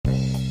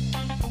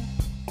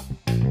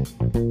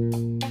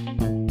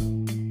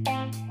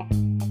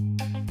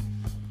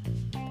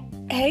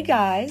Hey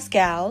guys,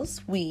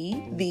 gals,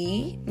 we,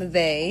 thee,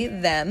 they,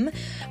 them,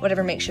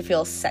 whatever makes you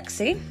feel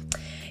sexy.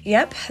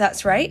 Yep,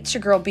 that's right. It's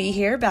your girl B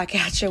here, back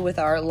at you with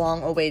our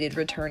long-awaited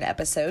return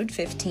episode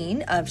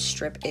 15 of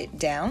Strip It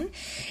Down,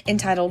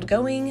 entitled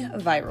Going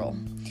Viral.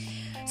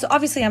 So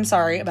obviously I'm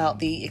sorry about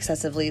the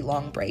excessively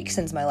long break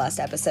since my last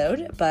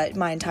episode, but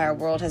my entire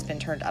world has been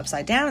turned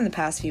upside down in the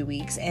past few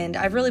weeks, and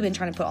I've really been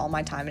trying to put all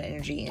my time and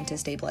energy into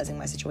stabilizing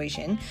my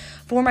situation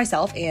for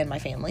myself and my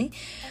family.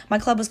 My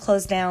club was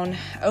closed down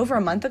over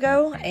a month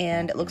ago,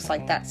 and it looks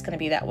like that's going to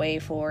be that way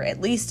for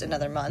at least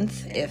another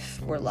month,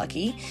 if we're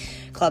lucky.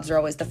 Clubs are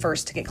always the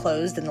first to get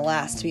closed and the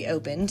last to be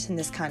opened in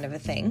this kind of a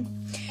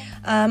thing.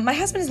 My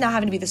husband is now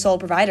having to be the sole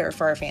provider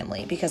for our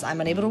family because I'm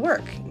unable to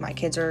work. My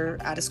kids are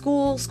out of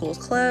school, school's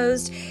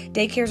closed,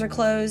 daycares are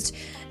closed.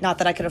 Not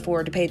that I could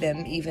afford to pay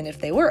them even if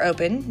they were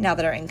open, now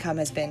that our income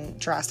has been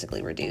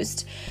drastically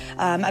reduced.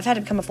 I've had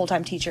to become a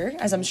full-time teacher,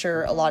 as I'm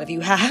sure a lot of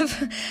you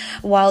have,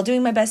 while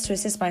doing my best to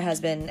assist my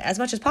husband as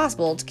much as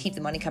possible to keep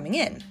the money coming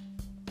in.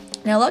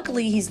 Now,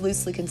 luckily, he's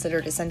loosely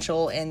considered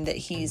essential in that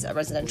he's a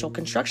residential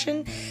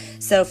construction,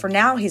 so for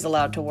now, he's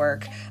allowed to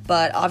work,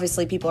 but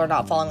obviously people are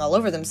not falling all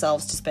over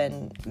themselves to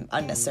spend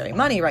unnecessary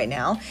money right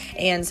now,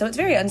 and so it's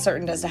very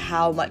uncertain as to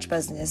how much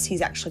business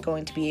he's actually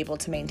going to be able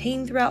to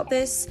maintain throughout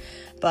this,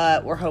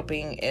 but we're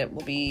hoping it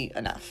will be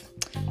enough.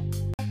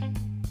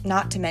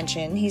 Not to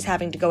mention, he's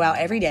having to go out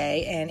every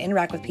day and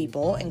interact with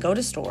people and go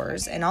to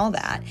stores and all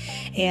that,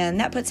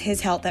 and that puts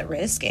his health at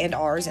risk and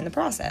ours in the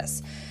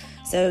process.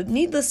 So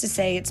needless to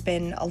say, it's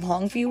been a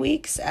long few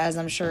weeks, as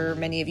I'm sure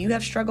many of you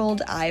have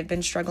struggled. I've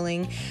been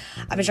struggling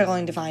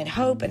to find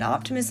hope and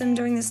optimism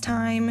during this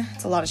time.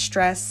 It's a lot of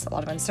stress, a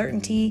lot of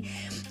uncertainty.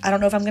 I don't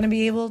know if I'm going to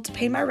be able to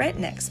pay my rent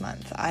next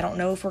month. I don't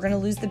know if we're going to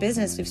lose the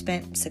business we've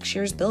spent 6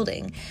 years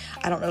building.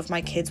 I don't know if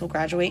my kids will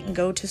graduate and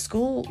go to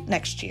school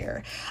next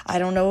year. I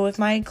don't know if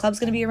my club's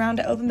going to be around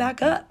to open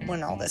back up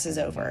when all this is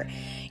over.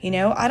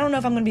 I don't know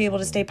if I'm going to be able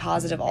to stay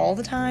positive all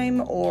the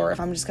time, or if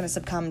I'm just going to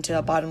succumb to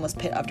a bottomless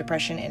pit of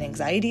depression and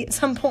anxiety at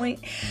some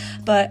point.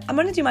 But I'm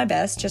going to do my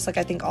best, just like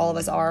I think all of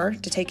us are,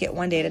 to take it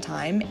one day at a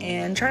time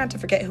and try not to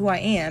forget who I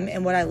am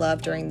and what I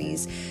love during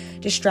these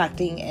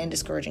distracting and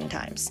discouraging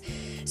times.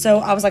 So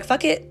I was like,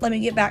 fuck it, let me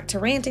get back to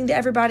ranting to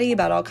everybody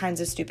about all kinds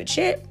of stupid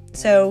shit.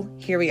 So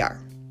here we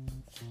are.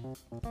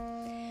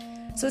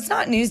 So it's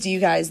not news to you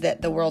guys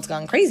that the world's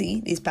gone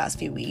crazy these past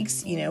few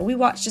weeks. We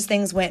watched as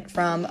things went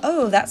from,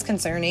 oh, that's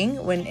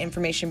concerning, when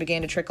information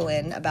began to trickle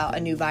in about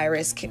a new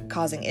virus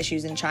causing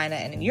issues in China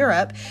and in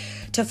Europe,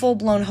 to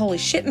full-blown holy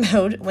shit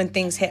mode when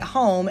things hit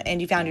home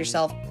and you found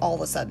yourself all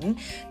of a sudden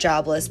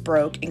jobless,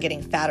 broke, and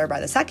getting fatter by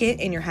the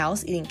second in your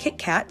house eating Kit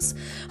Kats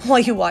while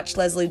you watched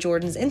Leslie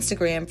Jordan's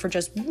Instagram for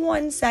just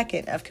 1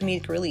 second of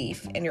comedic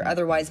relief in your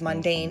otherwise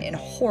mundane and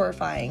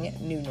horrifying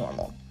new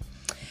normal.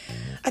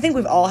 I think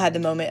we've all had the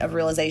moment of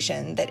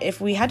realization that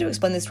if we had to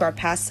explain this to our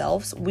past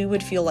selves, we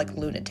would feel like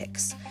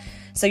lunatics.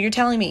 So you're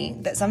telling me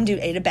that some dude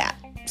ate a bat,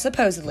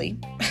 supposedly,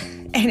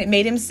 and it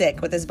made him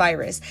sick with this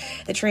virus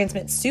that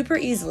transmits super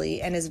easily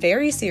and is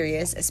very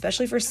serious,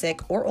 especially for sick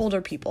or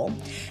older people,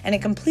 and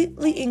it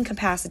completely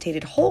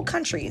incapacitated whole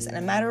countries in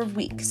a matter of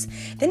weeks.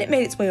 Then it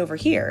made its way over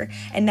here,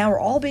 and now we're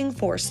all being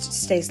forced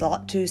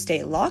to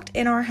stay locked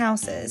in our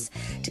houses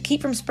to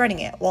keep from spreading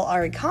it, while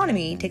our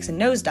economy takes a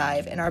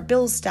nosedive and our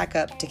bills stack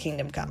up to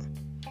kingdom come.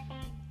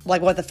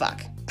 Like, what the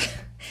fuck?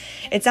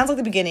 It sounds like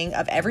the beginning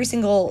of every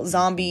single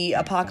zombie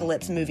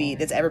apocalypse movie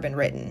that's ever been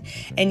written.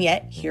 And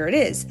yet, here it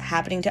is,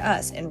 happening to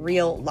us in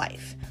real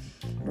life.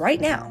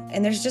 Right now.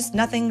 And there's just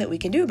nothing that we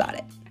can do about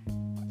it.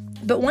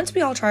 But once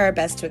we all try our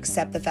best to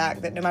accept the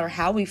fact that no matter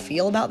how we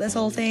feel about this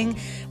whole thing,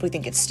 we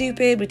think it's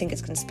stupid, we think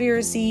it's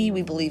conspiracy,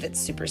 we believe it's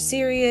super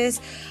serious,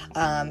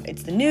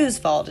 it's the news'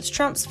 fault, it's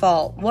Trump's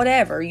fault,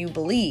 whatever you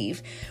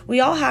believe,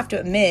 we all have to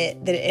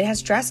admit that it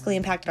has drastically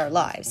impacted our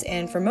lives.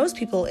 And for most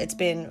people, it's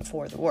been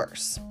for the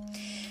worse.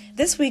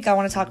 This week, I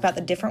want to talk about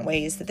the different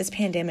ways that this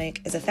pandemic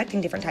is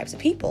affecting different types of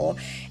people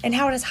and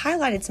how it has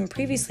highlighted some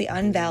previously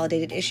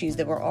unvalidated issues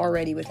that were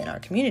already within our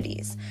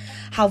communities,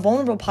 how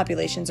vulnerable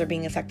populations are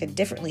being affected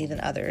differently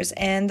than others,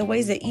 and the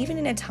ways that even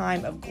in a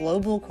time of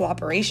global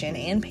cooperation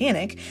and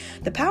panic,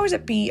 the powers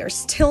that be are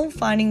still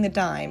finding the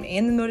time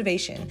and the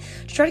motivation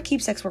to try to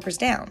keep sex workers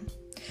down.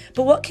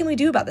 But what can we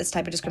do about this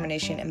type of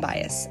discrimination and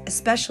bias,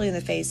 especially in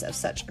the face of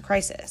such a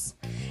crisis?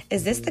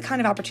 Is this the kind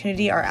of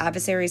opportunity our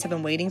adversaries have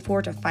been waiting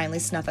for to finally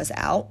snuff us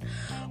out?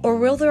 Or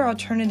will their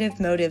alternative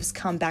motives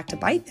come back to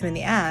bite them in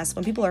the ass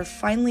when people are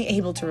finally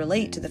able to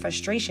relate to the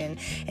frustration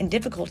and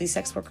difficulty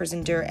sex workers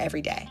endure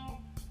every day?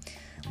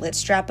 Let's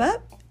strap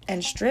up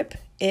and strip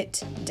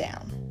it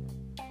down.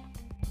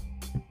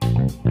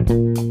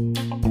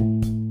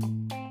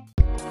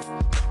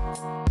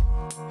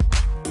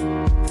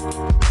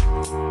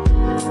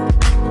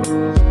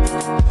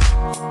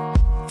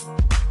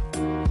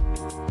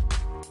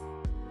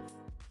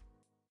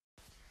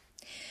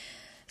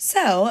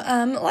 So,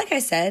 Like I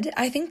said,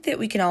 I think that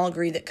we can all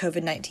agree that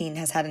COVID-19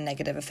 has had a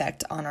negative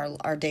effect on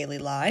our daily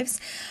lives.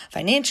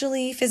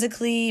 Financially,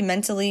 physically,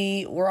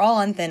 mentally, we're all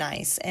on thin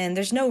ice, and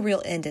there's no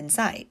real end in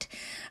sight.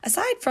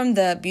 Aside from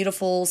the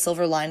beautiful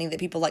silver lining that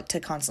people like to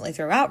constantly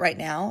throw out right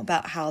now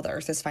about how the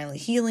earth is finally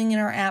healing in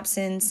our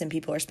absence and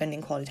people are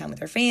spending quality time with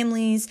their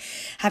families,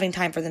 having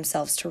time for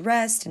themselves to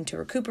rest and to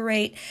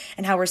recuperate,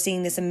 and how we're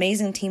seeing this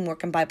amazing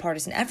teamwork and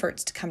bipartisan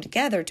efforts to come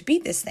together to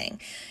beat this thing,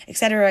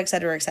 etc.,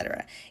 etc.,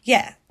 etc.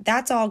 Yeah,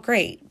 that's all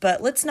great,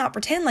 but let's not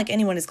pretend like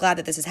anyone is glad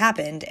that this has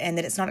happened and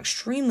that it's not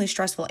extremely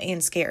stressful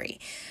and scary.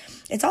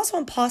 It's also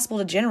impossible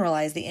to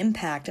generalize the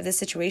impact of this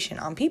situation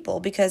on people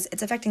because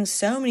it's affecting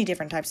so many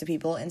different types of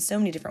people in so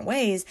many different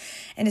ways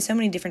and to so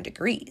many different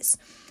degrees.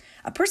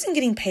 A person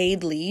getting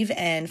paid leave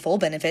and full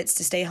benefits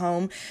to stay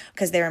home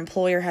because their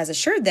employer has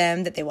assured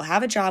them that they will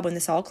have a job when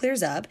this all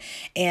clears up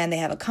and they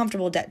have a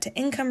comfortable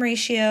debt-to-income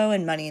ratio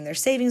and money in their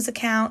savings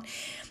account,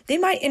 they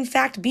might in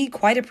fact be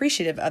quite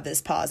appreciative of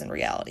this pause in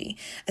reality.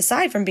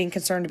 Aside from being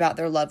concerned about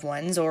their loved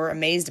ones or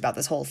amazed about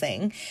this whole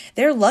thing,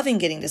 they're loving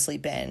getting to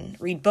sleep in,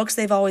 read books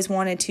they've always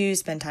wanted to,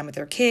 spend time with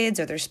their kids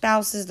or their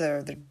spouses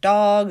or their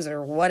dogs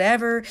or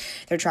whatever.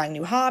 They're trying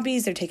new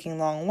hobbies, they're taking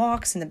long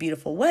walks in the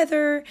beautiful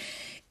weather.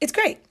 It's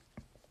great.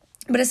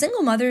 But a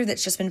single mother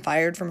that's just been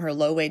fired from her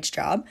low-wage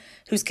job,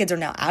 whose kids are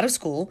now out of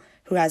school,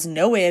 who has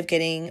no way of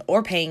getting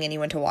or paying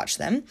anyone to watch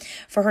them,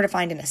 for her to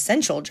find an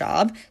essential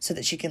job so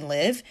that she can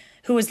live,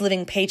 who is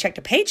living paycheck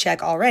to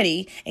paycheck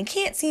already and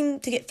can't seem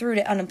to get through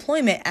to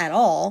unemployment at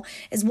all,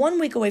 is 1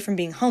 week away from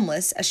being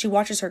homeless as she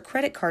watches her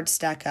credit cards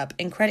stack up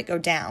and credit go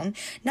down,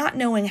 not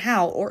knowing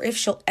how or if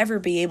she'll ever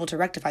be able to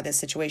rectify this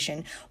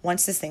situation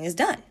once this thing is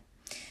done.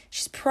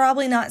 She's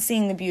probably not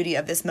seeing the beauty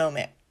of this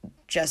moment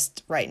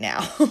just right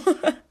now.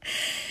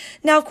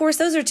 Now, of course,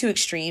 those are two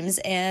extremes,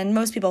 and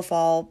most people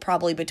fall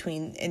probably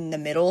in the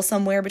middle,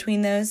 somewhere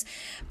between those.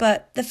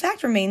 But the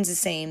fact remains the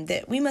same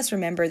that we must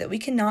remember that we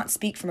cannot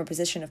speak from a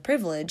position of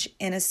privilege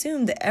and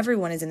assume that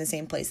everyone is in the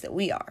same place that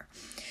we are.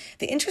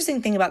 The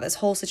interesting thing about this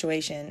whole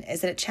situation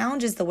is that it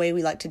challenges the way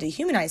we like to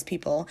dehumanize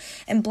people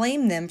and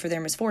blame them for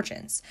their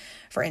misfortunes.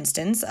 For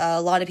instance,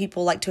 a lot of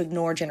people like to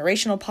ignore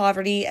generational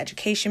poverty,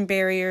 education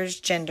barriers,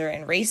 gender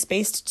and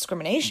race-based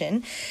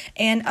discrimination,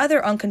 and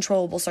other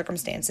uncontrollable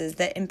circumstances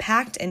that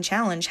impact and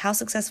challenge how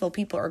successful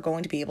people are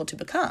going to be able to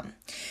become.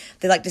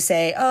 They like to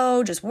say,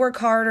 oh, just work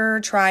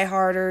harder, try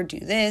harder, do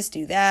this,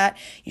 do that,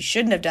 you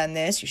shouldn't have done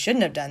this, you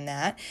shouldn't have done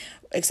that,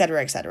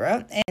 etc.,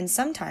 etc. And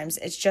sometimes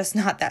it's just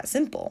not that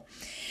simple.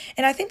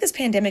 And I think this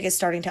pandemic is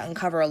starting to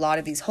uncover a lot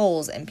of these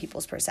holes in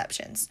people's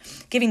perceptions,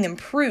 giving them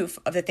proof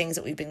of the things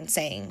that we've been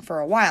saying for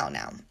a while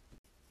now.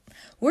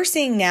 We're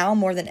seeing now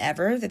more than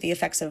ever that the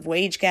effects of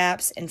wage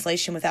gaps,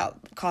 inflation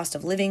without cost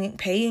of living,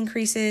 pay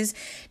increases,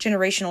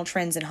 generational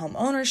trends in home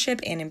ownership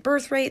and in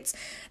birth rates,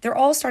 they're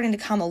all starting to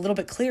come a little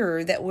bit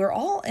clearer that we're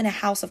all in a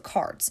house of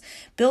cards,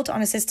 built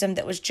on a system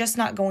that was just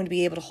not going to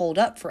be able to hold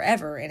up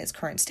forever in its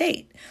current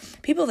state.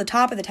 People at the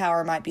top of the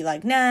tower might be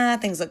like, nah,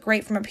 things look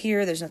great from up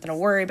here, there's nothing to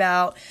worry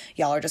about,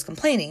 y'all are just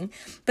complaining.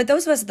 But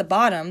those of us at the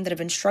bottom that have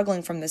been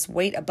struggling from this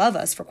weight above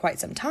us for quite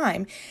some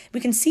time, we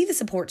can see the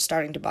support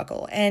starting to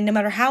buckle, and no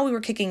matter how we were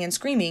kicking and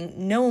screaming,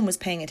 no one was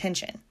paying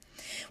attention.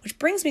 Which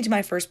brings me to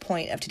my first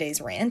point of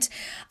today's rant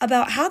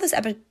about how this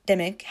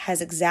epidemic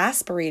has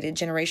exasperated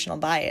generational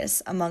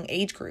bias among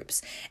age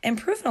groups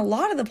and proven a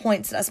lot of the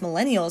points that us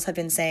millennials have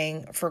been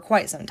saying for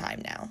quite some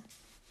time now.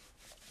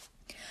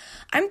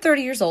 I'm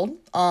 30 years old,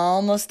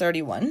 almost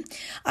 31.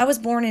 I was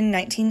born in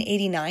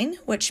 1989,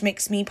 which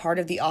makes me part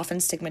of the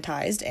often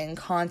stigmatized and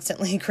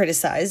constantly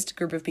criticized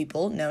group of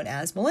people known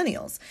as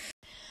millennials.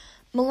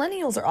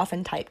 Millennials are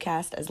often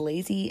typecast as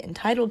lazy,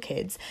 entitled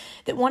kids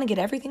that want to get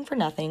everything for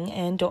nothing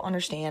and don't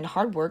understand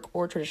hard work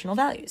or traditional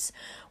values.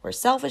 We're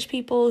selfish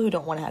people who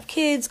don't want to have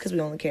kids because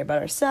we only care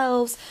about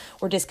ourselves.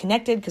 We're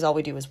disconnected because all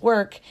we do is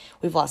work.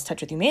 We've lost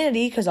touch with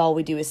humanity because all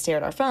we do is stare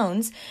at our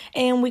phones.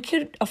 And we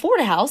could afford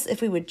a house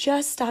if we would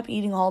just stop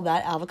eating all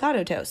that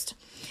avocado toast.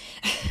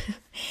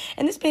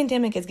 And this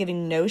pandemic is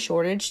giving no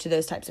shortage to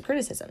those types of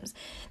criticisms.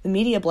 The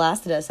media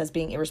blasted us as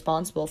being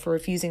irresponsible for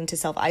refusing to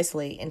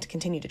self-isolate and to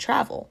continue to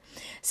travel,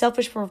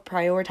 selfish for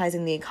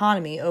prioritizing the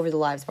economy over the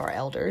lives of our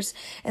elders,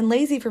 and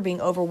lazy for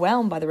being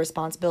overwhelmed by the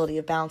responsibility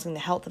of balancing the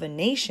health of a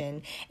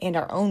nation and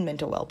our own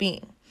mental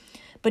well-being.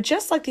 But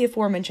just like the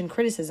aforementioned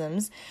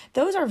criticisms,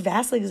 those are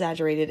vastly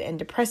exaggerated and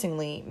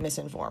depressingly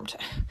misinformed.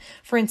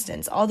 For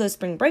instance, all those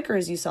spring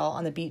breakers you saw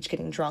on the beach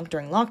getting drunk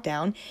during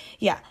lockdown,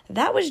 yeah,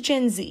 that was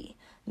Gen Z.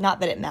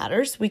 Not that it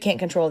matters. We can't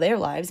control their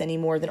lives any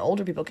more than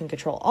older people can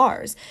control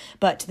ours.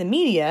 But to the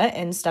media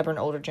and stubborn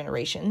older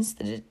generations,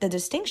 the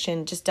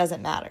distinction just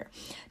doesn't matter.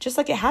 Just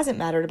like it hasn't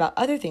mattered about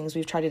other things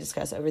we've tried to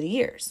discuss over the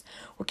years.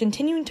 We're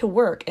continuing to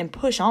work and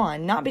push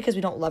on, not because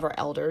we don't love our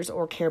elders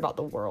or care about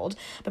the world,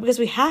 but because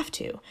we have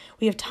to.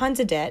 We have tons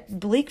of debt,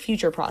 bleak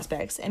future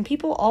prospects, and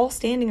people all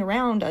standing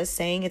around us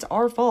saying it's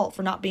our fault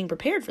for not being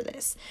prepared for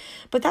this.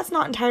 But that's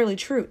not entirely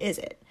true, is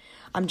it?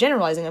 I'm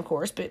generalizing, of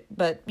course,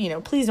 but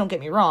please don't get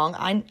me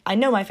wrong. I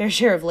know my fair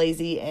share of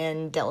lazy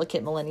and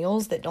delicate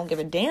millennials that don't give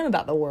a damn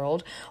about the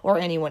world or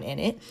anyone in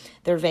it.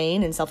 They're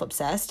vain and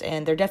self-obsessed,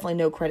 and they're definitely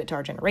no credit to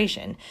our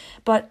generation.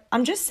 But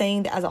I'm just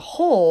saying that as a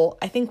whole,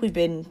 I think we've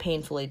been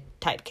painfully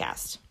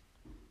typecast.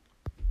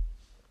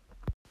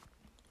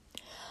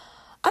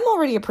 I'm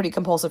already a pretty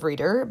compulsive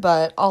reader,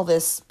 but all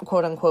this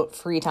quote-unquote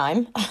free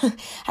time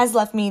has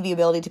left me the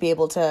ability to be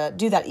able to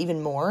do that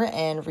even more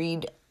and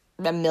read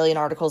a million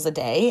articles a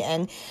day.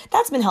 And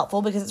that's been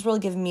helpful because it's really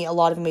given me a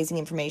lot of amazing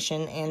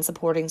information and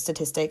supporting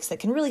statistics that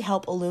can really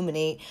help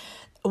illuminate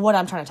what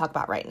I'm trying to talk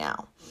about right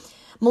now.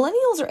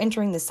 Millennials are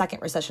entering the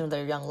second recession of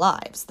their young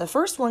lives. The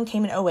first one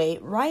came in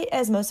 2008, right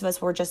as most of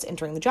us were just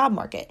entering the job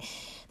market.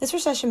 This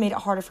recession made it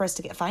harder for us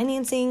to get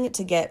financing,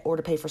 to get or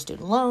to pay for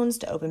student loans,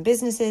 to open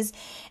businesses,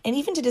 and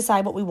even to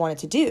decide what we wanted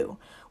to do.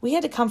 We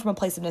had to come from a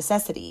place of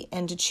necessity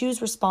and to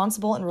choose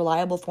responsible and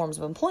reliable forms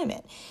of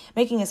employment,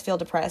 making us feel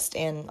depressed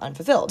and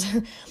unfulfilled.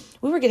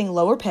 We were getting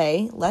lower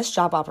pay, less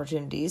job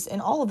opportunities,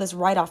 and all of this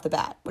right off the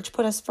bat, which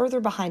put us further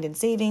behind in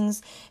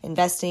savings,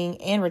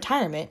 investing, and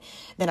retirement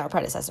than our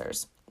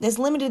predecessors. This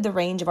limited the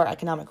range of our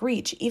economic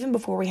reach even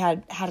before we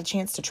had a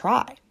chance to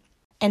try.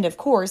 And of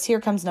course,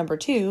 here comes number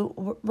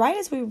 2, right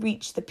as we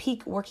reach the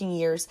peak working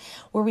years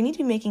where we need to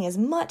be making as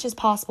much as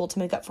possible to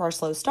make up for our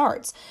slow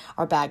starts,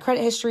 our bad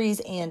credit histories,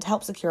 and to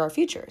help secure our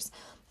futures.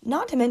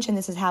 Not to mention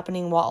this is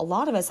happening while a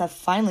lot of us have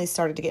finally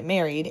started to get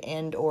married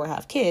and or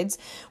have kids,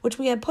 which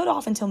we had put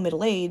off until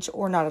middle age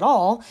or not at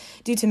all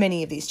due to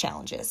many of these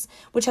challenges,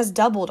 which has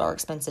doubled our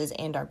expenses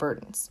and our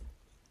burdens.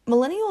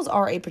 Millennials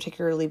are a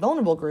particularly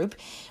vulnerable group.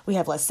 We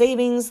have less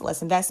savings,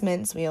 less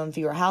investments, we own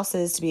fewer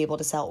houses to be able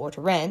to sell or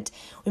to rent,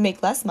 we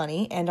make less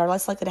money, and are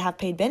less likely to have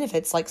paid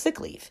benefits like sick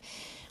leave.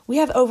 We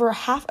have over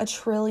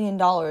 $500 billion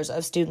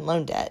of student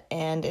loan debt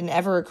and an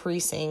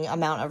ever-increasing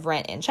amount of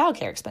rent and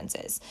childcare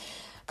expenses.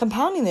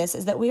 Compounding this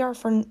is that we are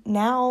for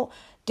now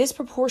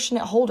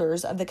disproportionate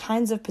holders of the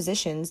kinds of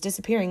positions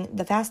disappearing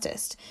the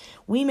fastest.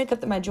 We make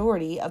up the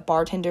majority of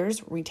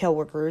bartenders, retail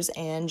workers,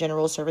 and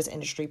general service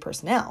industry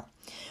personnel.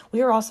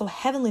 We are also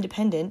heavily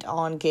dependent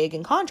on gig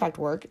and contract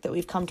work that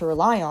we've come to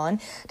rely on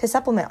to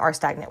supplement our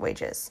stagnant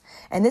wages.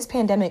 And this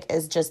pandemic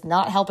is just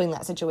not helping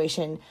that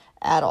situation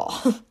at all.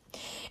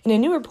 In a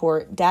new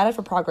report, Data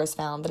for Progress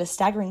found that a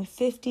staggering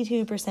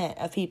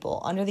 52% of people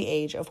under the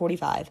age of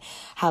 45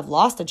 have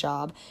lost a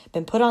job,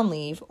 been put on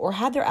leave, or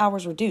had their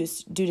hours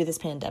reduced due to this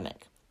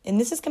pandemic. And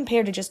this is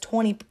compared to just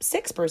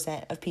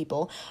 26% of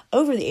people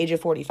over the age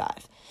of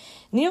 45.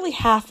 Nearly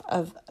half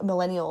of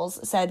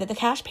millennials said that the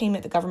cash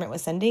payment the government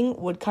was sending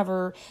would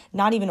cover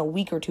not even a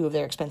week or two of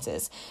their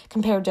expenses,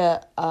 compared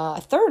to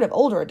a third of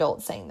older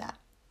adults saying that.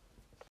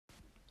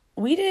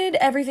 We did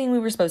everything we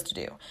were supposed to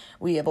do.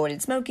 We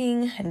avoided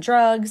smoking and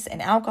drugs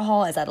and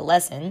alcohol as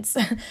adolescents,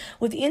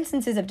 with the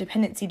instances of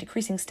dependency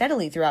decreasing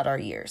steadily throughout our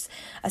years.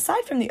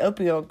 Aside from the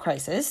opioid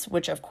crisis,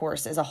 which of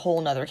course is a whole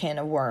nother can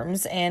of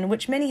worms, and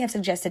which many have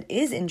suggested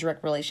is in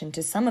direct relation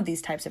to some of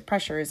these types of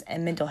pressures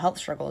and mental health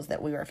struggles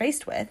that we were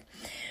faced with,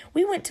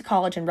 we went to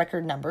college in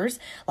record numbers,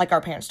 like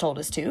our parents told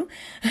us to,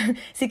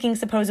 seeking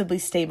supposedly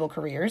stable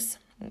careers.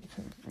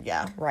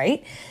 Yeah,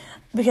 right.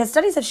 Because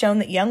studies have shown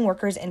that young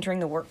workers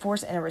entering the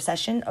workforce in a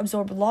recession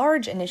absorb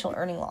large initial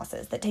earning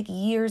losses that take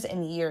years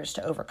and years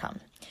to overcome.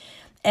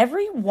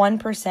 Every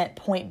 1%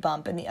 point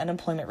bump in the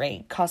unemployment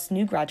rate costs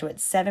new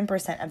graduates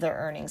 7% of their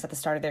earnings at the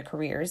start of their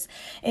careers,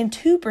 and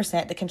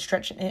 2% that can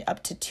stretch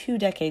up to 2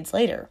 decades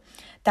later.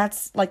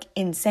 That's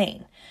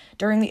insane.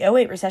 During the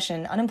 2008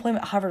 recession,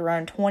 unemployment hovered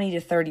around 20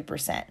 to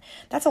 30%.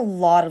 That's a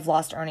lot of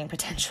lost earning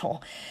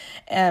potential.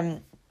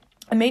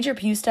 A major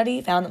Pew study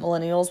found that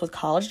millennials with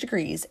college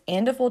degrees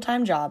and a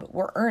full-time job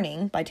were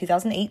earning, by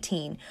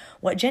 2018,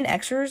 what Gen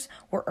Xers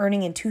were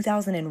earning in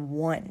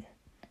 2001.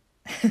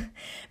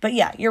 But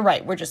yeah, you're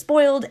right. We're just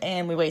spoiled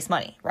and we waste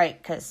money,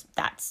 right? Because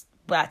that's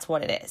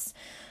what it is.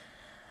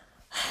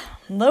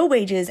 Low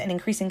wages and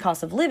increasing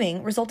cost of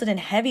living resulted in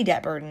heavy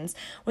debt burdens,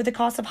 with the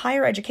cost of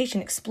higher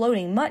education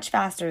exploding much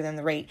faster than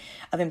the rate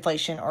of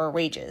inflation or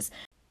wages.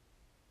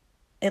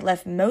 It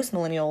left most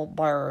millennial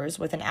borrowers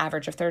with an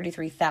average of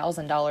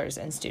 $33,000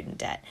 in student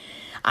debt.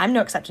 I'm no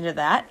exception to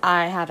that.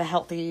 I have a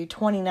healthy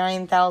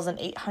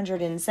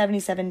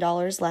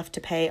 $29,877 left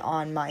to pay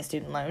on my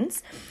student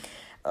loans,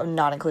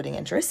 not including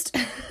interest.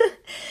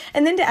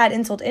 And then to add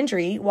insult to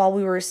injury, while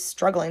we were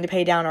struggling to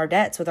pay down our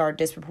debts with our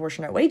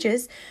disproportionate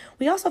wages,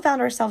 we also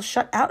found ourselves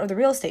shut out of the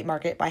real estate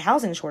market by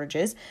housing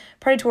shortages,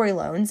 predatory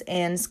loans,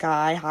 and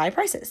sky-high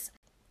prices.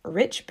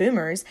 Rich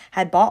boomers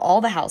had bought all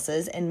the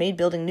houses and made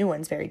building new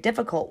ones very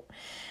difficult,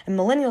 and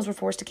millennials were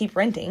forced to keep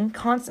renting,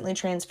 constantly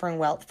transferring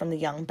wealth from the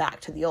young back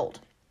to the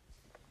old.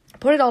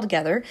 Put it all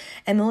together,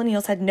 and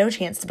millennials had no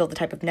chance to build the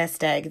type of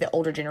nest egg that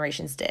older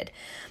generations did,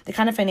 the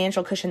kind of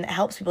financial cushion that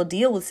helps people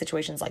deal with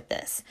situations like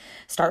this,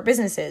 start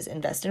businesses,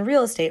 invest in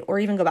real estate, or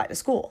even go back to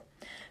school.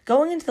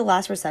 Going into the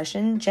last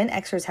recession, Gen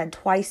Xers had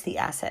twice the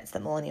assets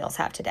that millennials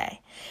have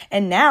today.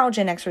 And now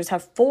Gen Xers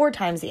have 4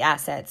 times the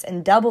assets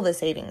and double the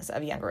savings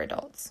of younger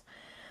adults.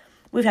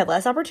 We've had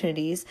less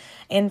opportunities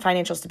and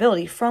financial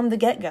stability from the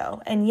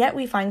get-go, and yet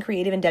we find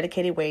creative and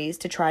dedicated ways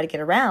to try to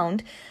get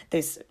around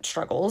these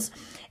struggles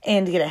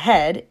and to get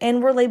ahead,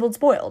 and we're labeled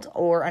spoiled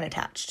or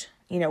unattached.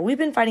 We've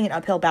been fighting an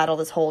uphill battle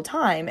this whole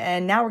time,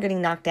 and now we're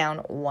getting knocked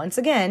down once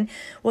again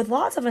with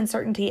lots of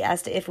uncertainty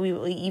as to if we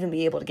will even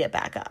be able to get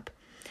back up.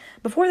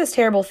 Before this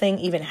terrible thing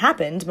even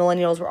happened,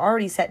 millennials were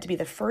already set to be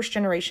the first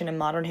generation in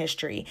modern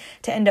history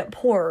to end up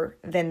poorer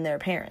than their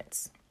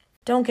parents.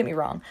 Don't get me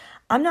wrong.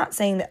 I'm not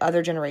saying that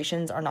other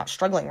generations are not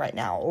struggling right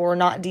now or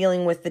not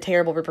dealing with the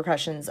terrible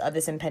repercussions of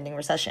this impending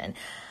recession.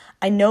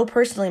 I know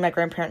personally my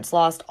grandparents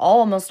lost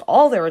almost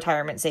all their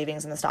retirement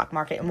savings in the stock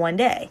market in one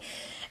day,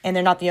 and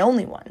they're not the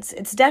only ones.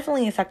 It's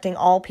definitely affecting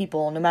all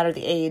people, no matter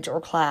the age or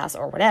class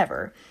or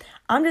whatever.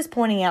 I'm just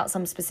pointing out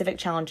some specific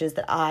challenges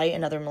that I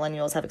and other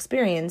millennials have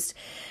experienced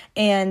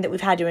and that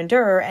we've had to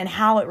endure, and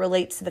how it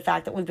relates to the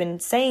fact that we've been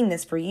saying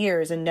this for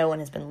years and no one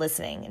has been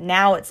listening.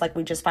 Now it's like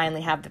we just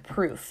finally have the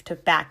proof to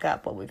back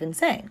up what we've been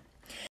saying.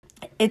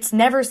 It's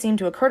never seemed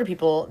to occur to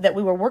people that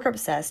we were work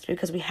obsessed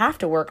because we have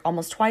to work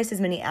almost twice as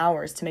many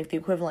hours to make the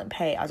equivalent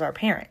pay as our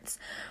parents.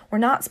 We're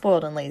not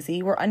spoiled and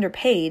lazy. We're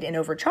underpaid and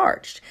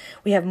overcharged.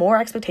 We have more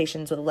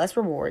expectations with less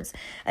rewards.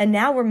 And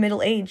now we're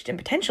middle-aged and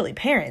potentially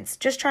parents,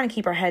 just trying to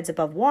keep our heads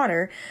above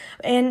water.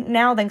 And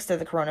now, thanks to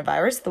the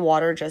coronavirus, the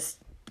water just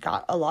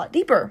got a lot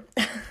deeper.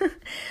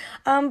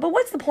 But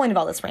what's the point of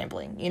all this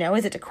rambling?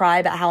 Is it to cry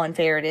about how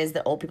unfair it is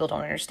that old people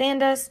don't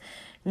understand us?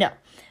 No.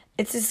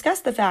 It's to discuss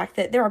the fact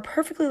that there are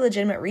perfectly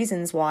legitimate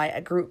reasons why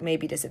a group may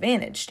be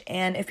disadvantaged,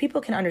 and if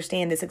people can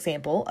understand this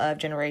example of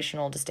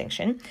generational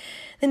distinction,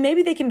 then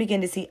maybe they can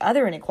begin to see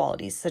other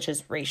inequalities such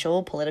as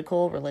racial,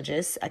 political,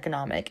 religious,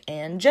 economic,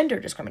 and gender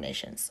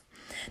discriminations.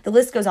 The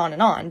list goes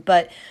on,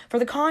 but for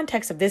the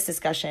context of this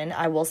discussion,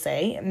 I will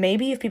say,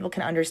 maybe if people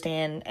can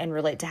understand and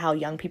relate to how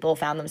young people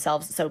found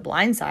themselves so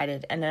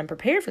blindsided and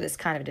unprepared for this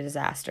kind of a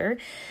disaster,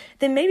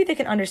 then maybe they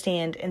can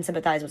understand and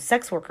sympathize with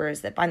sex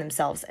workers that find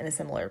themselves in a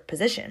similar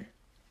position.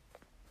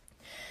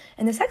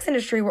 In the sex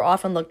industry, we're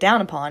often looked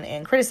down upon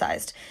and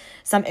criticized.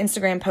 Some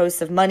Instagram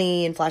posts of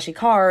money and flashy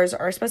cars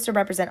are supposed to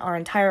represent our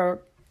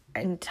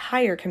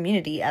entire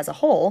community as a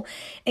whole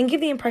and give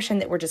the impression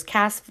that we're just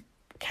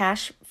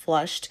cash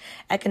flushed,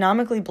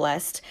 economically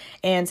blessed,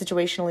 and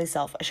situationally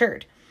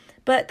self-assured.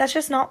 But that's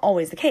just not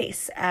always the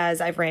case, as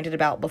I've ranted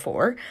about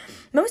before.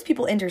 Most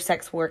people enter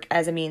sex work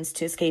as a means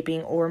to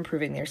escaping or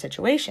improving their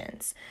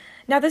situations.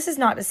 Now, this is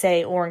not to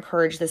say or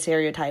encourage the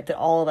stereotype that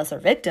all of us are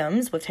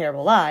victims with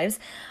terrible lives.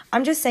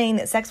 I'm just saying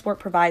that sex work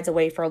provides a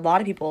way for a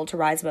lot of people to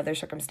rise above their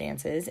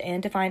circumstances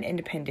and to find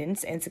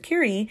independence and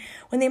security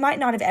when they might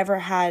not have ever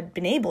had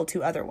been able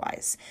to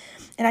otherwise.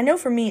 And I know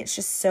for me, it's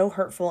just so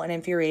hurtful and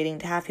infuriating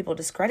to have people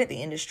discredit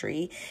the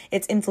industry,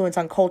 its influence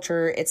on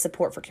culture, its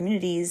support for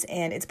communities,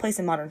 and its place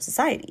in modern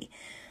society.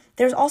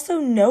 There's also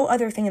no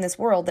other thing in this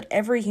world that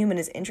every human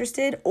is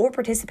interested or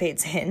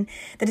participates in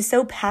that is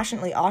so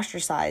passionately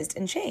ostracized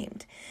and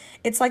shamed.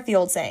 It's like the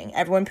old saying,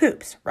 everyone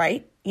poops,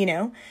 right?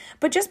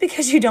 But just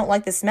because you don't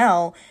like the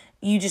smell,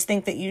 you just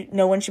think that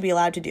no one should be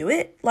allowed to do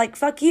it? Like,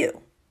 fuck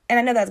you. And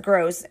I know that's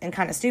gross and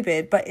kind of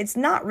stupid, but it's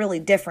not really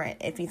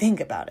different if you think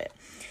about it.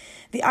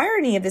 The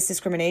irony of this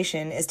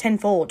discrimination is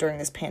tenfold during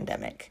this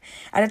pandemic.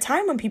 At a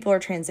time when people are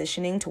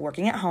transitioning to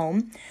working at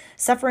home,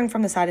 suffering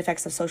from the side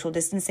effects of social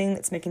distancing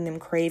that's making them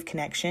crave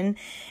connection,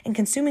 and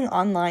consuming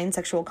online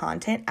sexual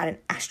content at an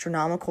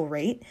astronomical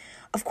rate,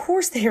 of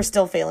course they are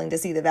still failing to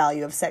see the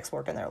value of sex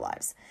work in their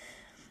lives.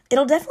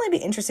 It'll definitely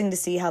be interesting to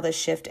see how this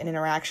shift in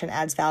interaction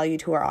adds value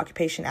to our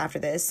occupation after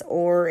this,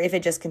 or if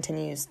it just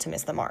continues to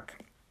miss the mark.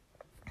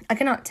 I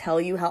cannot tell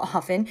you how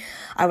often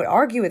I would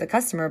argue with a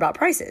customer about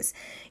prices.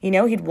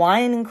 He'd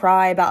whine and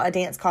cry about a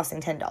dance costing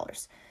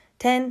 $10.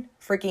 $10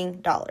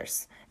 freaking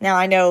dollars. Now,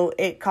 I know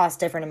it costs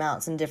different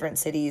amounts in different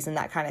cities and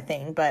that kind of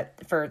thing, but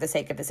for the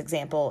sake of this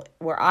example,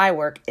 where I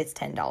work, it's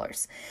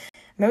 $10.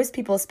 Most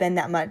people spend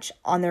that much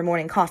on their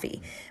morning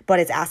coffee, but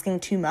it's asking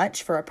too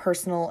much for a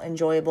personal,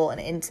 enjoyable,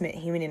 and intimate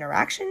human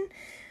interaction.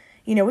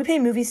 We pay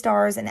movie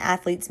stars and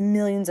athletes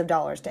millions of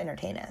dollars to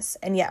entertain us,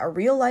 and yet a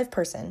real-life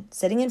person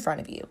sitting in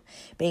front of you,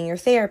 being your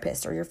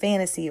therapist or your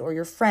fantasy or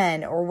your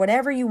friend or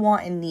whatever you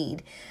want and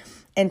need,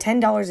 and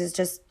 $10 is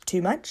just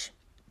too much?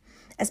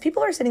 As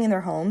people are sitting in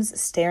their homes,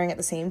 staring at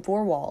the same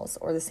four walls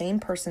or the same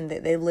person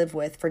that they live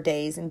with for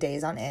days and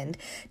days on end,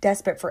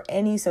 desperate for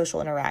any social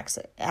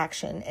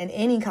interaction and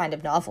any kind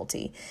of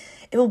novelty,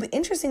 it will be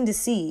interesting to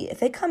see if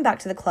they come back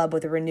to the club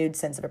with a renewed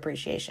sense of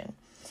appreciation.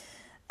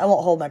 I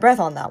won't hold my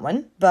breath on that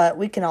one, but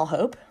we can all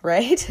hope,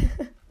 right?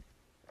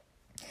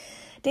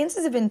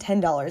 Dances have been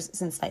 $10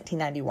 since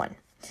 1991.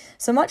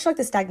 So much like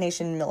the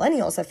stagnation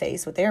millennials have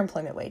faced with their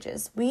employment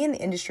wages, we in the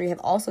industry have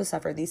also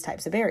suffered these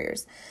types of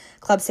barriers.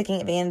 Clubs taking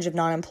advantage of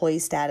non-employee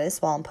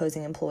status while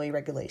imposing employee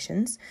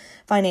regulations,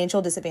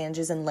 financial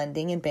disadvantages in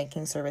lending and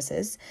banking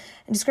services,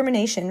 and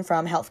discrimination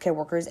from healthcare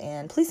workers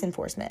and police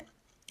enforcement.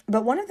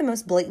 But one of the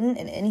most blatant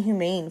and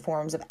inhumane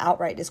forms of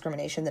outright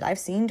discrimination that I've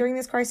seen during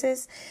this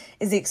crisis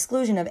is the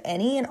exclusion of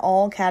any and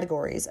all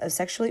categories of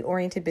sexually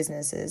oriented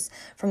businesses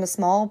from the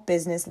Small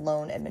Business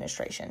Loan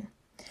Administration.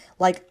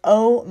 Like,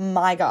 oh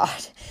my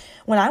God.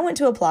 When I went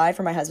to apply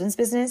for my husband's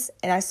business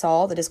and I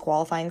saw the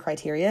disqualifying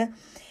criteria,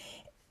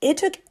 it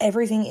took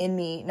everything in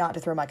me not to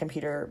throw my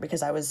computer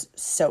because I was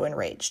so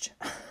enraged.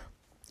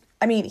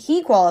 I mean,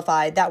 he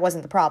qualified, that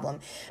wasn't the problem,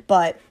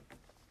 but,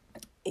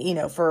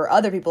 for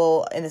other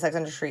people in the sex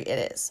industry,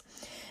 it is.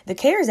 The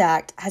CARES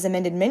Act has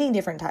amended many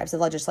different types of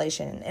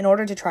legislation in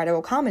order to try to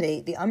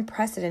accommodate the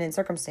unprecedented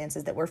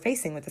circumstances that we're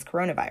facing with this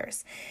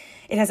coronavirus.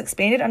 It has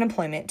expanded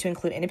unemployment to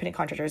include independent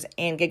contractors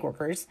and gig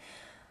workers.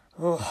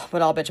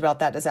 But I'll bitch about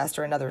that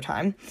disaster another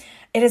time.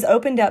 It has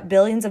opened up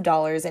billions of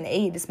dollars in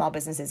aid to small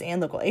businesses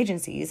and local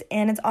agencies,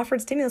 and it's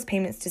offered stimulus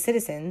payments to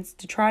citizens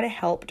to try to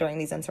help during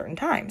these uncertain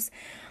times.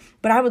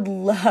 But I would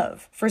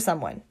love for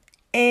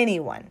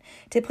anyone,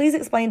 to please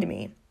explain to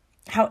me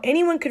how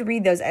anyone could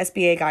read those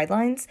SBA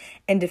guidelines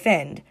and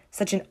defend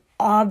such an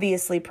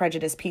obviously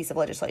prejudiced piece of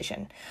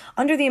legislation.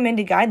 Under the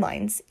amended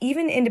guidelines,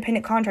 even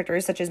independent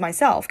contractors such as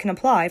myself can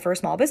apply for a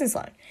small business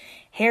loan.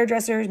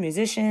 Hairdressers,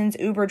 musicians,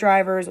 Uber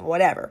drivers,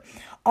 whatever.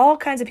 All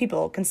kinds of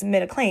people can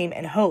submit a claim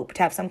and hope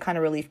to have some kind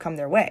of relief come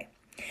their way.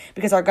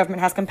 Because our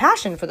government has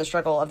compassion for the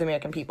struggle of the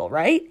American people,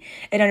 right?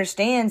 It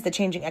understands the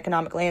changing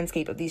economic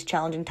landscape of these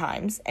challenging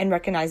times and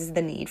recognizes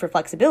the need for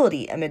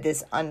flexibility amid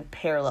this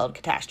unparalleled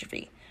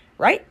catastrophe,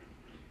 right?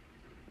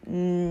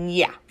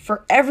 Yeah,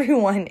 for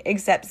everyone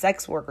except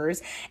sex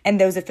workers and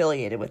those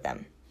affiliated with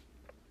them.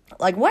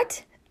 Like,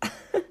 what?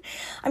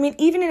 I mean,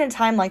 even in a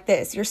time like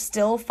this, you're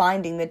still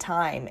finding the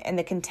time and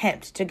the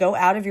contempt to go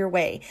out of your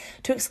way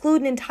to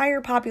exclude an entire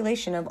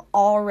population of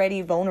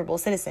already vulnerable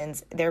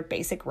citizens, their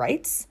basic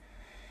rights.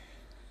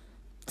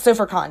 So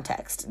for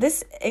context,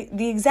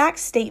 the exact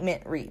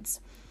statement reads,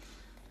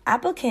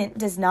 applicant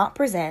does not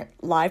present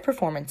live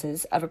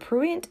performances of a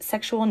prurient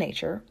sexual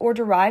nature or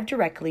derived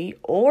directly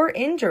or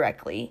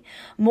indirectly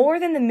more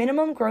than the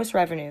minimum gross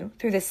revenue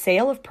through the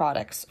sale of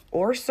products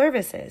or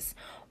services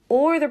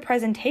or the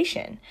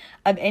presentation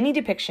of any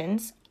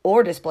depictions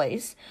or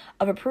displays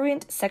of a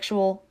prurient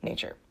sexual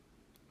nature.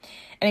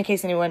 And in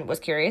case anyone was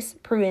curious,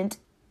 prurient,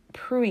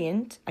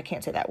 I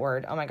can't say that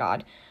word, oh my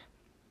God.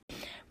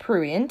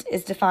 Prurient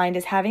is defined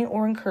as having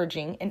or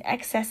encouraging an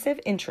excessive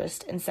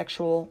interest in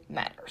sexual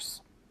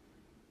matters.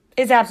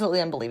 It's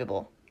absolutely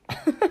unbelievable.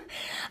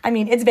 I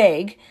mean, it's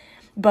vague,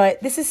 but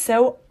this is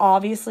so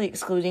obviously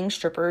excluding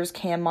strippers,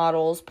 cam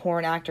models,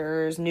 porn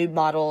actors, nude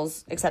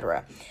models,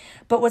 etc.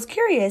 But what's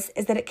curious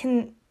is that it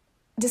can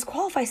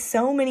disqualify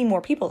so many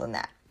more people than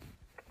that.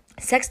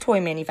 Sex toy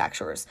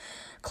manufacturers,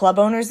 club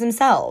owners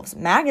themselves,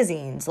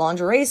 magazines,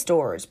 lingerie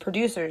stores,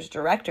 producers,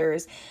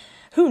 directors,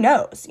 who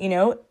knows,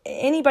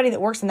 anybody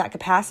that works in that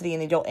capacity in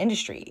the adult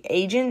industry,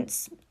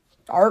 agents,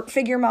 art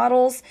figure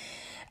models.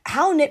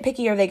 How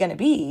nitpicky are they going to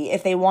be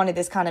if they wanted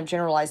this kind of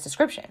generalized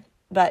description?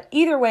 But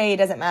either way, it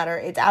doesn't matter.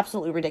 It's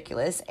absolutely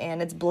ridiculous,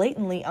 and it's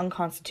blatantly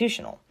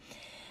unconstitutional.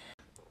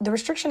 The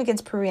restriction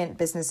against prurient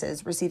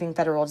businesses receiving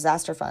federal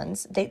disaster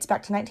funds dates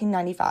back to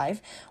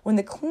 1995, when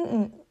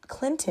the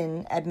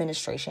Clinton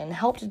administration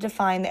helped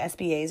define the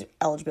SBA's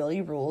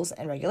eligibility rules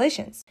and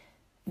regulations.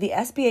 The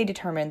SBA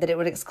determined that it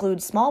would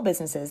exclude small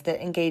businesses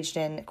that engaged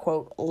in,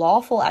 quote,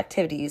 lawful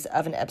activities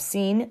of an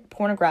obscene,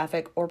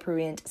 pornographic, or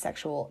prurient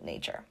sexual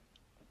nature.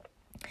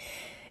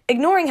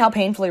 Ignoring how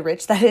painfully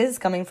rich that is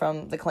coming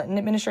from the Clinton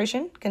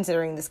administration,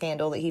 considering the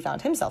scandal that he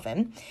found himself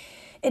in,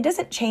 it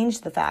doesn't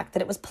change the fact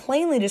that it was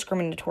plainly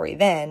discriminatory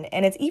then,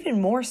 and it's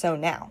even more so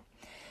now.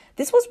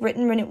 This was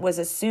written when it was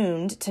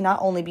assumed to not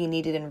only be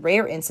needed in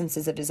rare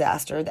instances of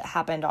disaster that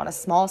happened on a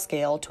small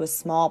scale to a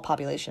small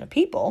population of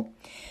people,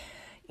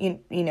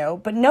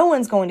 but no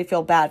one's going to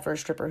feel bad for a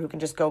stripper who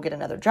can just go get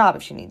another job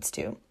if she needs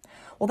to.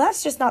 Well,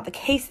 that's just not the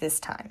case this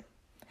time.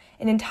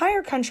 An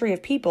entire country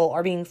of people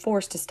are being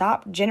forced to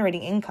stop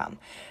generating income,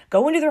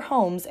 go into their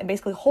homes, and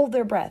basically hold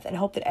their breath and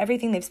hope that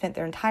everything they've spent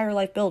their entire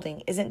life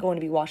building isn't going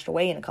to be washed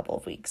away in a couple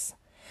of weeks.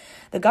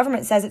 The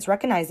government says it's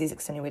recognized these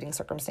extenuating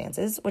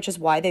circumstances, which is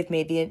why they've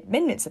made the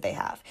amendments that they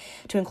have,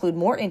 to include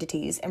more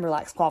entities and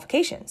relax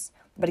qualifications.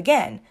 But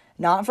again,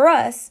 not for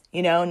us,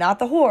 not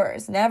the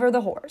whores, never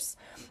the whores.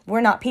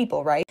 We're not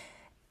people, right?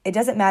 It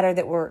doesn't matter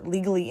that we're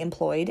legally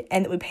employed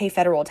and that we pay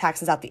federal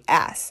taxes out the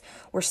ass.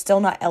 We're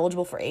still not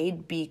eligible for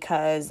aid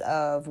because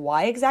of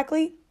why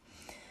exactly?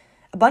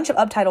 A bunch of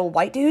uptight old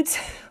white dudes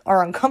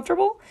are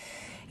uncomfortable.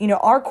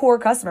 Our core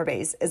customer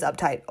base is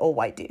uptight old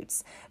white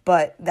dudes,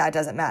 but that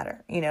doesn't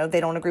matter.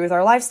 They don't agree with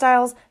our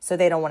lifestyles, so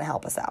they don't want to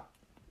help us out.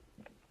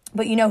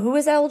 But who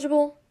is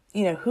eligible?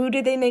 Who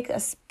did they make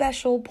a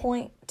special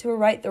point to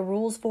write the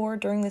rules for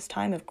during this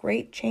time of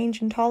great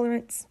change and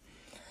tolerance?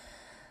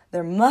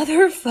 Their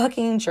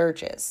motherfucking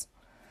churches.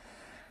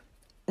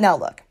 Now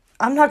look,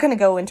 I'm not going to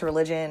go into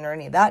religion or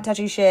any of that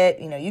touchy shit.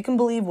 You can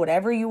believe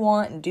whatever you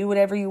want and do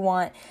whatever you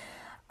want.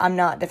 I'm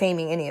not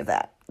defaming any of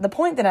that. The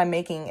point that I'm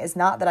making is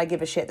not that I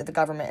give a shit that the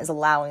government is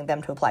allowing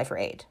them to apply for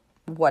aid.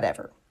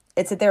 Whatever.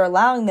 It's that they're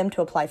allowing them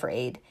to apply for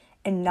aid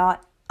and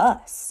not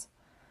us.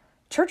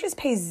 Churches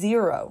pay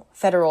 0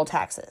 federal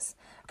taxes.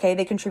 Okay,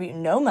 they contribute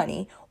no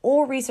money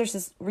or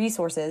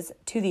resources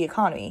to the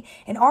economy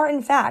and are,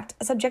 in fact,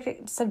 a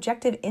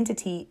subjective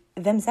entity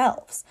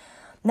themselves.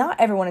 Not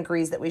everyone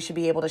agrees that we should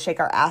be able to shake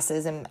our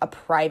asses in a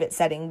private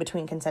setting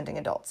between consenting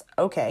adults.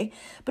 Okay,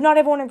 but not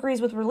everyone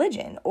agrees with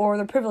religion or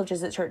the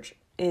privileges that church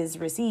is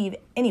receive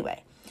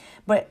anyway.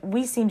 But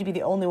we seem to be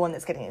the only one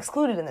that's getting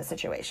excluded in this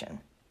situation.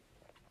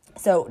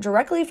 So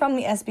directly from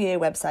the SBA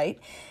website,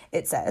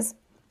 it says,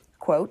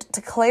 quote,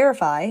 to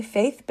clarify,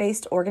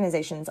 faith-based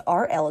organizations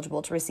are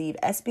eligible to receive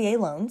SBA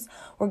loans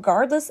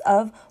regardless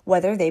of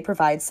whether they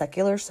provide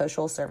secular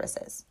social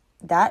services.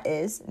 That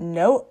is,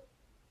 no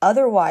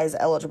otherwise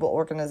eligible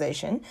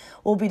organization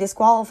will be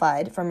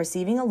disqualified from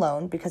receiving a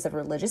loan because of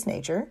religious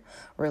nature,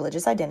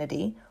 religious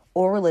identity,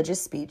 or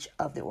religious speech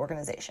of the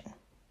organization.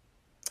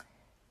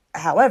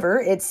 However,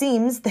 it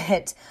seems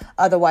that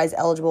otherwise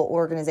eligible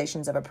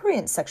organizations of a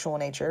prurient sexual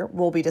nature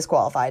will be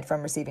disqualified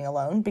from receiving a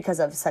loan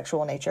because of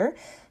sexual nature,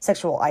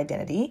 sexual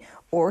identity,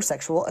 or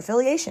sexual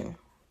affiliation.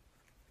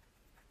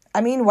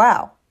 I mean,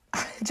 wow.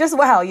 Just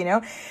wow, you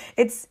know?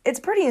 It's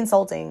pretty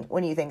insulting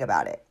when you think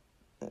about it.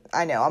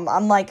 I know,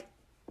 I'm like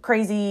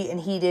crazy and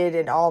heated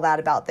and all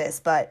that about this,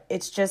 but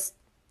it's just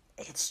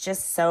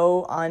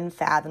so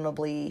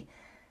unfathomably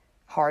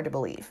hard to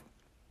believe.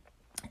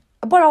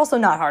 But also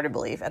not hard to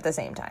believe at the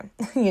same time.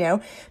 You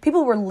know,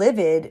 people were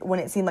livid when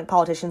it seemed like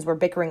politicians were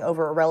bickering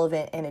over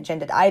irrelevant and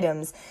agended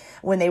items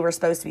when they were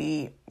supposed to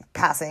be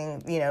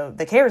passing, you know,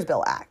 the CARES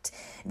Bill Act.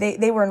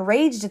 They were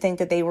enraged to think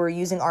that they were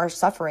using our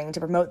suffering to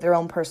promote their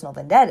own personal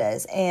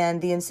vendettas,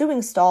 and the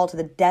ensuing stall to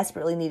the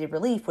desperately needed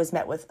relief was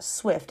met with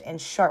swift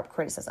and sharp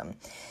criticism.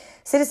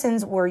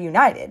 Citizens were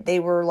united. They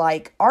were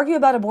like, argue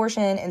about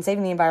abortion and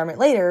saving the environment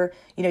later.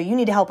 You know, you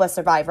need to help us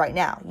survive right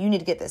now. You need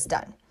to get this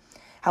done.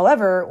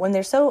 However, when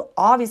they're so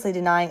obviously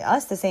denying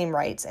us the same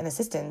rights and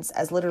assistance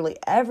as literally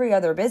every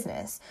other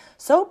business,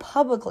 so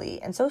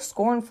publicly and so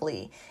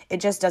scornfully,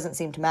 it just doesn't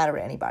seem to matter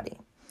to anybody.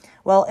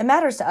 Well, it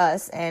matters to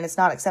us, and it's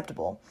not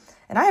acceptable.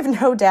 And I have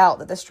no doubt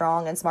that the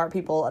strong and smart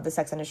people of the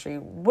sex industry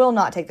will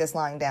not take this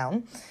lying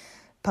down,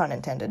 pun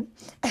intended.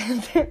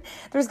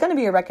 There's going to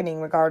be a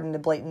reckoning regarding the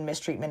blatant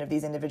mistreatment of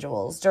these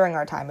individuals during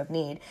our time of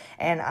need,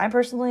 and I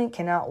personally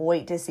cannot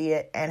wait to see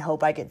it and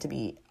hope I get to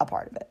be a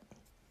part of it.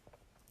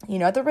 You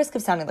know, at the risk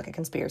of sounding like a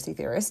conspiracy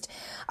theorist,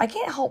 I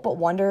can't help but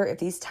wonder if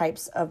these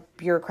types of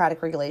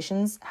bureaucratic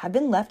regulations have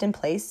been left in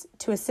place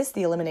to assist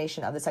the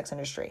elimination of the sex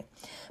industry,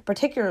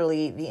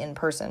 particularly the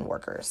in-person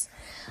workers.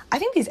 I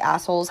think these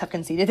assholes have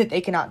conceded that they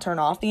cannot turn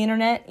off the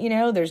internet. You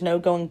know, there's no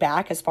going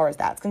back as far as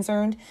that's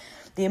concerned.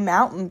 The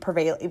amount and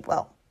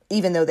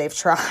even though they've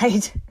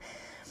tried,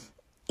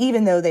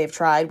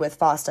 with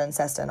FOSTA and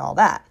SESTA and all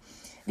that,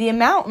 the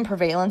amount and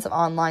prevalence of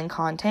online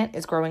content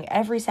is growing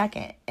every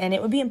second, and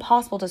it would be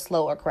impossible to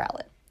slow or corral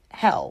it.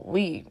 Hell,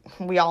 we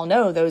all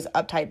know those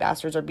uptight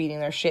bastards are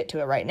beating their shit to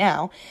it right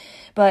now,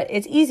 but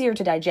it's easier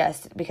to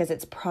digest because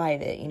it's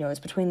private. You know, it's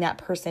between that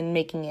person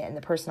making it and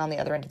the person on the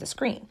other end of the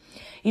screen.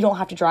 You don't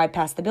have to drive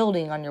past the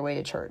building on your way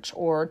to church,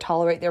 or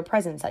tolerate their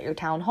presence at your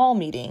town hall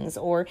meetings,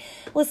 or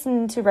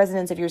listen to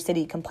residents of your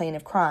city complain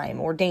of crime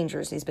or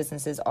dangers these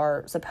businesses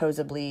are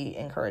supposedly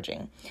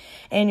encouraging.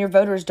 And your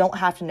voters don't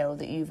have to know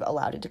that you've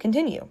allowed it to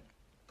continue.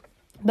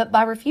 But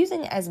by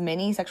refusing as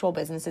many sexual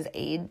businesses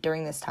aid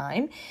during this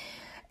time,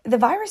 the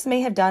virus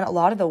may have done a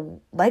lot of the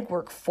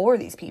legwork for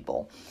these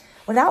people.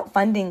 Without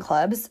funding,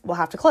 clubs will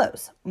have to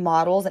close.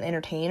 Models and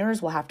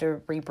entertainers will have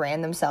to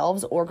rebrand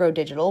themselves or go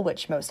digital,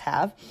 which most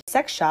have.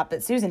 Sex shop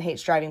that Susan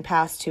hates driving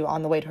past to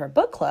on the way to her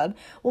book club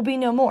will be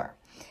no more.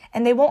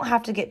 And they won't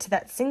have to get to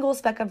that single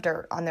speck of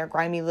dirt on their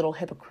grimy little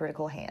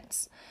hypocritical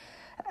hands.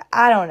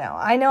 I don't know.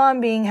 I know I'm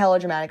being hella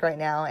dramatic right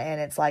now,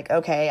 and it's like,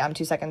 okay, I'm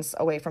 2 seconds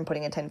away from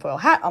putting a tinfoil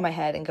hat on my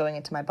head and going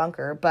into my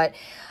bunker, but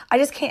I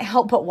just can't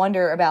help but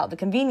wonder about the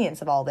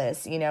convenience of all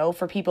this, you know,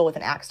 for people with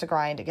an axe to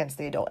grind against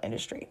the adult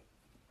industry.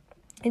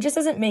 It just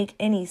doesn't make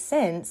any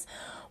sense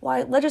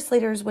why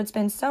legislators would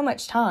spend so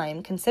much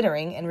time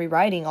considering and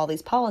rewriting all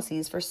these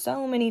policies for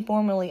so many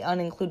formerly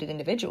unincluded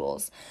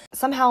individuals,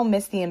 somehow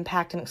miss the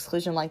impact an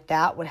exclusion like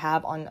that would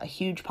have on a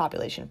huge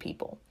population of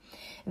people.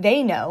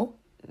 They know,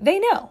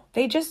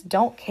 they just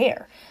don't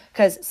care,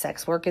 because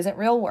sex work isn't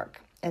real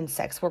work, and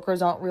sex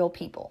workers aren't real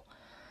people.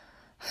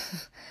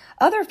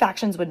 Other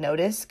factions would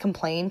notice,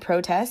 complain,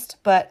 protest,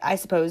 but I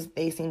suppose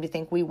they seem to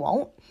think we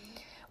won't.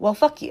 Well,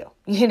 fuck you.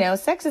 You know,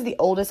 sex is the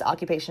oldest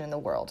occupation in the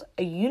world,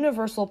 a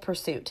universal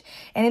pursuit,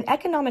 and an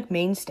economic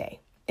mainstay.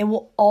 It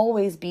will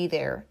always be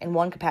there in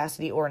one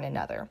capacity or in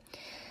another.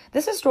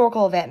 This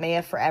historical event may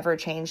have forever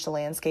changed the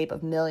landscape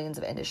of millions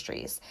of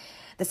industries,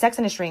 the sex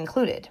industry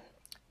included.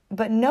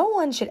 But no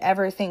one should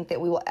ever think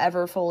that we will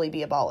ever fully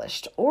be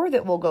abolished, or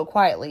that we'll go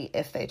quietly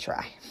if they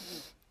try.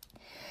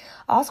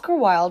 Oscar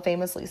Wilde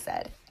famously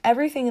said,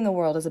 "Everything in the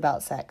world is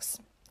about sex,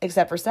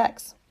 except for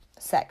sex.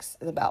 Sex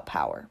is about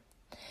power."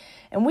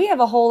 And we have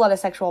a whole lot of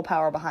sexual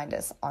power behind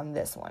us on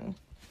this one.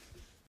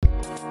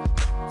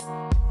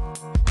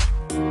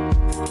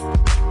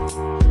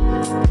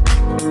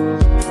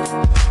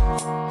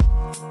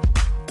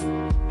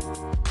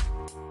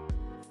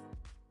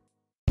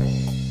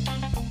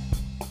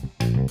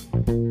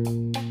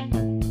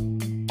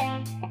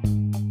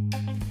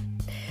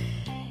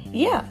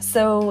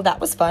 So that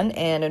was fun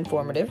and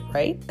informative,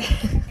 right?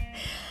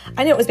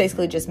 I know it was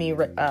basically just me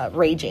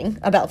raging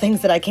about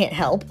things that I can't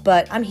help,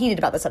 but I'm heated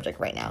about the subject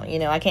right now.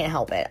 I can't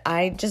help it.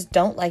 I just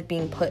don't like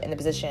being put in a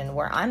position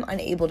where I'm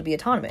unable to be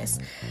autonomous.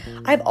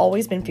 I've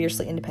always been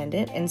fiercely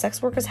independent, and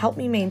sex work has helped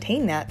me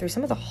maintain that through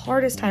some of the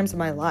hardest times of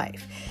my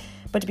life.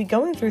 But to be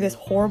going through this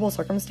horrible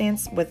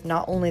circumstance with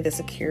not only the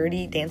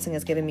security dancing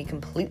has given me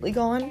completely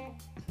gone,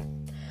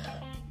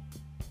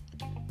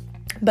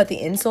 but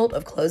the insult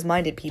of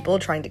closed-minded people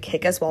trying to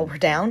kick us while we're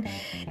down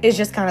is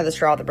just kind of the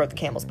straw that broke the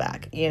camel's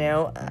back,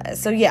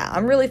 So yeah,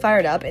 I'm really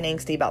fired up and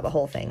angsty about the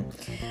whole thing.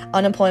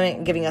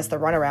 Unemployment giving us the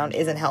runaround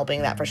isn't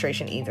helping that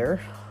frustration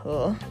either.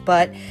 Ugh.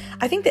 But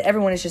I think that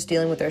everyone is just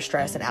dealing with their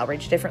stress and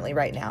outrage differently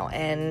right now,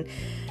 and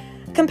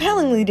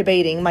compellingly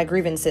debating my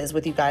grievances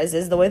with you guys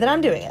is the way that I'm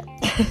doing it.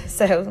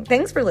 So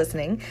thanks for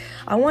listening.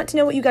 I want to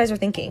know what you guys are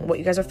thinking, what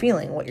you guys are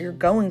feeling, what you're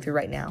going through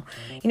right now.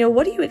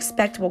 What do you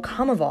expect will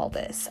come of all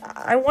this?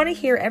 I want to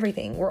hear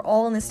everything. We're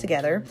all in this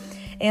together,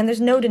 and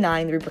there's no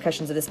denying the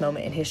repercussions of this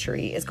moment in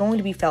history is going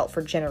to be felt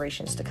for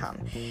generations to come.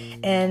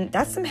 And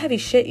that's some heavy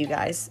shit, you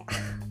guys.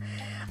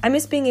 I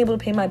miss being able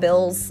to pay my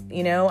bills,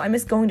 I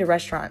miss going to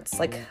restaurants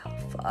like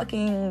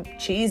fucking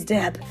cheese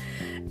dip.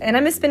 And I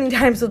miss spending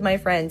times with my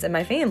friends and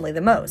my family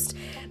the most.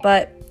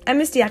 But I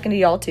miss yakking to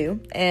y'all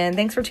too. And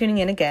thanks for tuning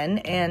in again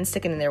and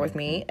sticking in there with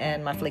me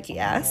and my flaky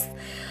ass.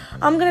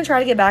 I'm going to try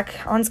to get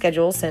back on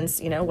schedule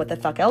since, what the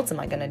fuck else am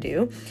I going to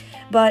do?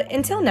 But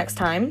until next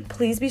time,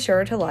 please be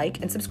sure to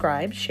like and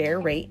subscribe, share,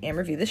 rate, and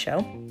review the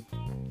show.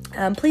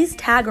 Please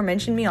tag or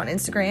mention me on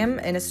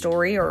Instagram in a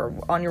story or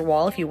on your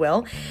wall, if you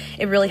will.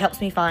 It really helps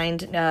me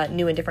find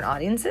new and different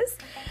audiences.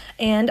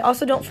 And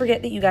also don't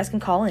forget that you guys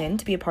can call in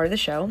to be a part of the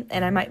show,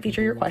 and I might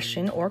feature your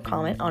question or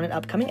comment on an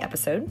upcoming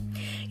episode.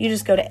 You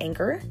just go to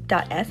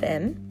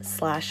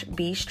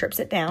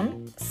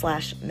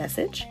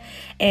anchor.fm/bstripsitdown/message,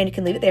 and you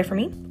can leave it there for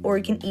me, or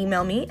you can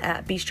email me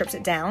at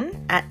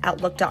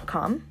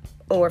bstripsitdown@outlook.com.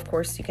 Or, of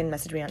course, you can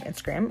message me on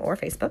Instagram or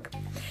Facebook.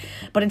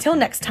 But until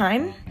next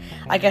time,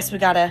 I guess we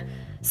gotta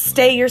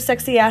stay your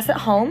sexy ass at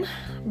home,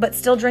 but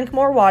still drink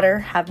more water,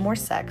 have more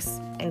sex,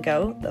 and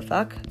go the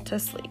fuck to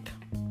sleep.